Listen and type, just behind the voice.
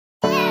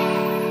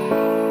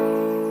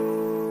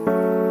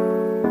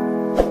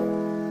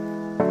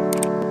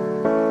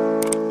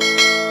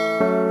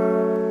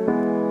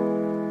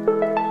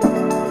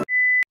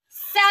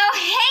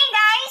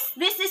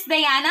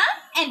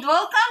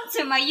welcome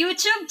to my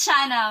YouTube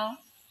channel.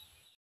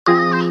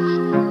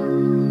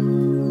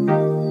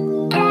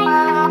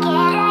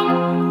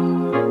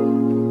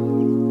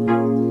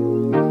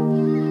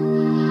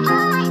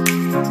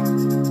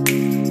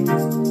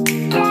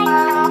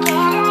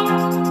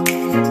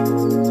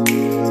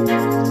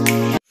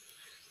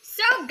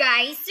 So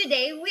guys,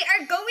 today we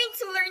are going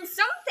to learn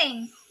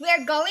something. We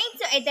are going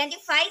to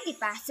identify the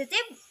positive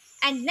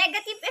and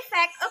negative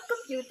effect of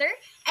computer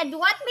and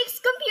what makes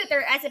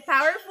computer as a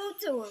powerful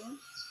tool.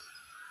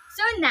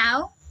 So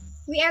now,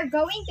 we are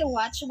going to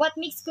watch what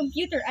makes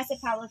computer as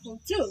a powerful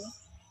tool.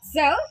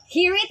 So,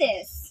 here it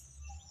is.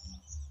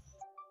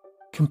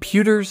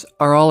 Computers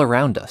are all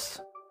around us.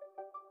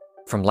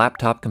 From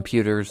laptop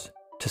computers,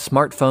 to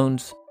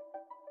smartphones,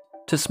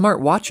 to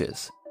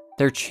smartwatches,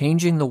 they're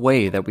changing the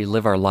way that we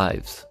live our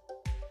lives.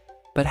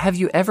 But have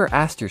you ever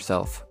asked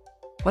yourself,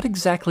 what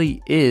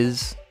exactly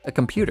is a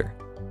computer?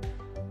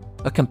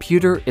 A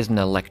computer is an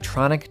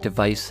electronic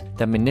device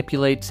that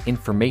manipulates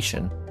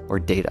information or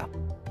data.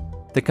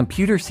 The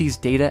computer sees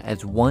data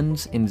as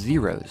ones and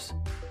zeros,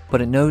 but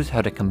it knows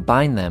how to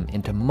combine them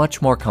into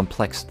much more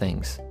complex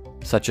things,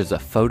 such as a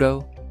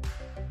photo,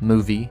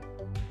 movie,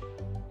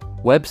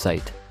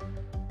 website,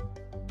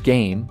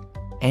 game,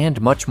 and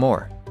much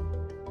more.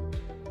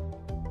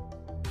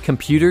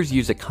 Computers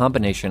use a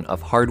combination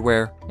of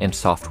hardware and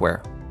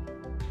software.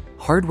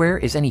 Hardware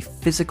is any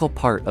physical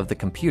part of the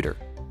computer,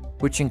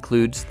 which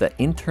includes the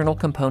internal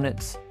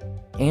components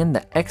and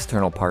the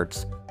external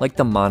parts like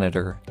the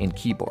monitor and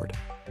keyboard.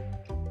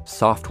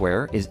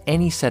 Software is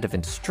any set of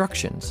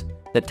instructions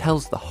that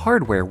tells the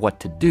hardware what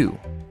to do,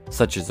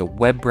 such as a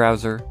web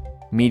browser,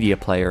 media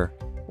player,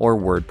 or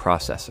word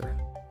processor.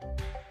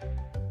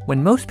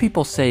 When most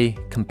people say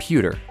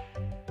computer,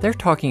 they're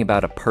talking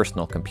about a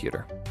personal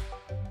computer.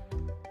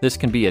 This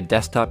can be a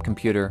desktop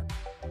computer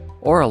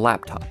or a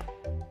laptop,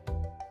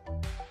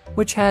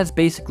 which has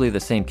basically the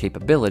same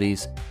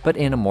capabilities, but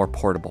in a more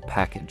portable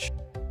package.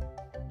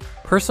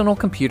 Personal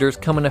computers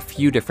come in a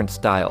few different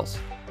styles.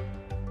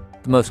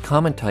 The most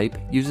common type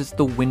uses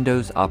the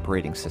Windows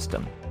operating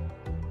system.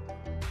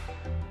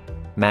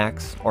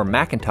 Macs or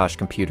Macintosh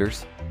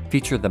computers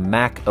feature the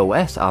Mac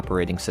OS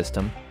operating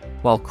system,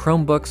 while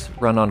Chromebooks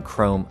run on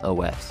Chrome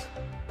OS.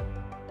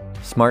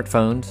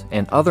 Smartphones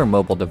and other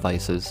mobile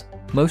devices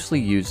mostly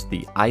use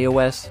the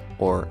iOS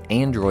or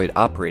Android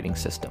operating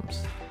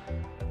systems.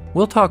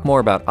 We'll talk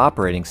more about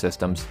operating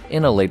systems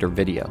in a later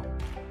video.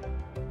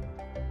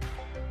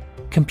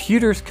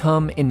 Computers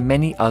come in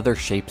many other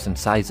shapes and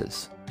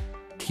sizes.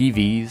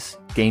 TVs,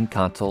 game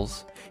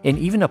consoles, and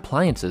even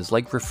appliances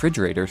like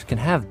refrigerators can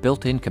have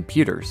built-in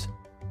computers,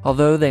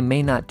 although they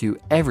may not do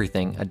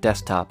everything a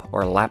desktop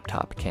or a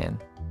laptop can.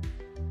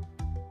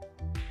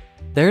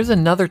 There's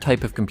another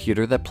type of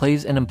computer that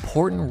plays an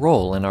important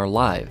role in our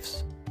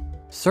lives: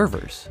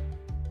 servers.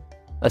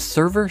 A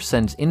server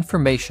sends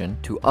information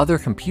to other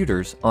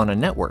computers on a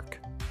network.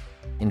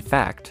 In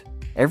fact,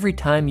 every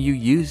time you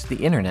use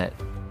the internet,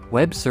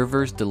 web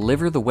servers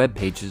deliver the web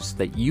pages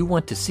that you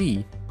want to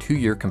see to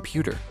your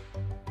computer.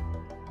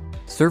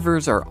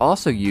 Servers are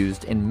also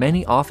used in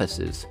many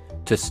offices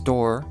to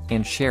store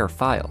and share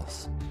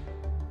files.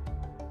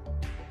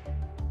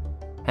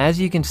 As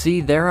you can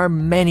see, there are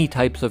many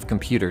types of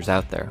computers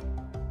out there,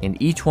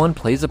 and each one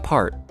plays a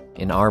part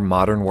in our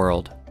modern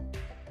world.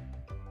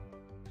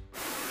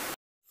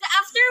 So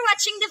after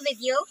watching the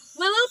video,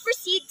 we will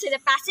proceed to the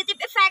positive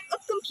effect of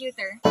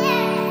computer.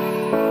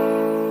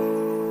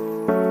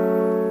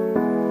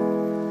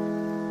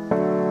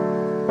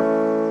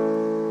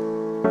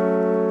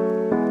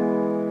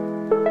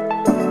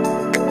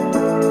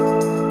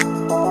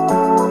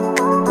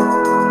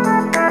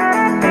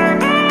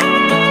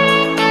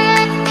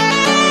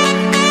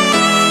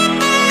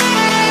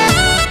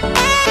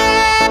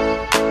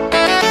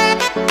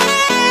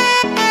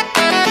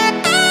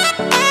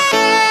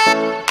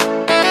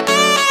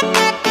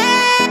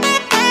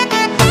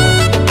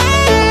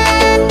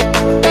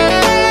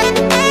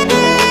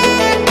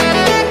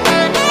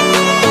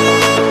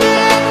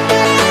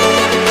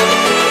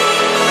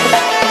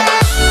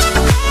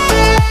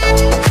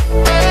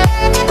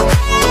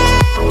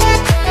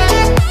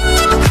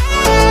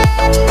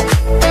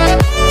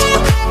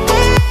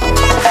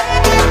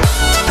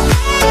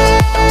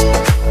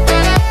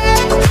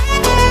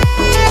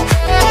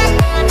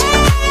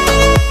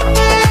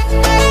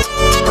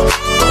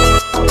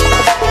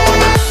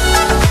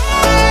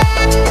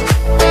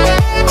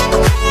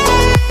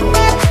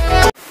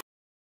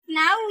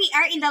 Now we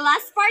are in the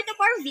last part of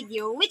our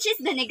video, which is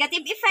the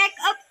negative effect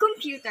of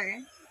computer.